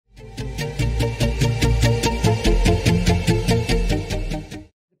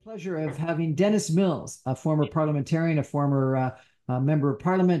pleasure of having Dennis Mills, a former parliamentarian, a former member of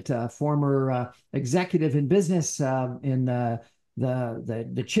parliament, a former executive in business, in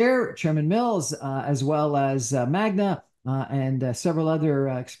the chair, Chairman Mills, as well as Magna and several other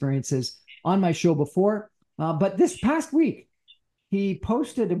experiences on my show before. But this past week, he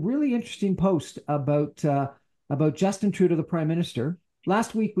posted a really interesting post about Justin Trudeau, the Prime Minister.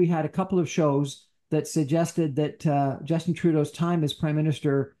 Last week, we had a couple of shows that suggested that Justin Trudeau's time as Prime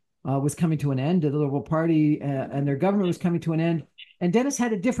Minister was coming to an end, the Liberal Party and their government was coming to an end. And Dennis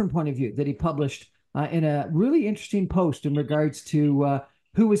had a different point of view that he published in a really interesting post in regards to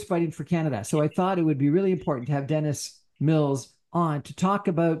who was fighting for Canada. So I thought it would be really important to have Dennis Mills on to talk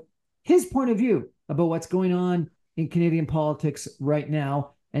about his point of view about what's going on in Canadian politics right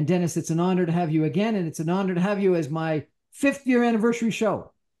now. And Dennis, it's an honor to have you again, and it's an honor to have you as my 5th year anniversary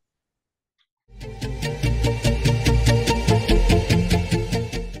show.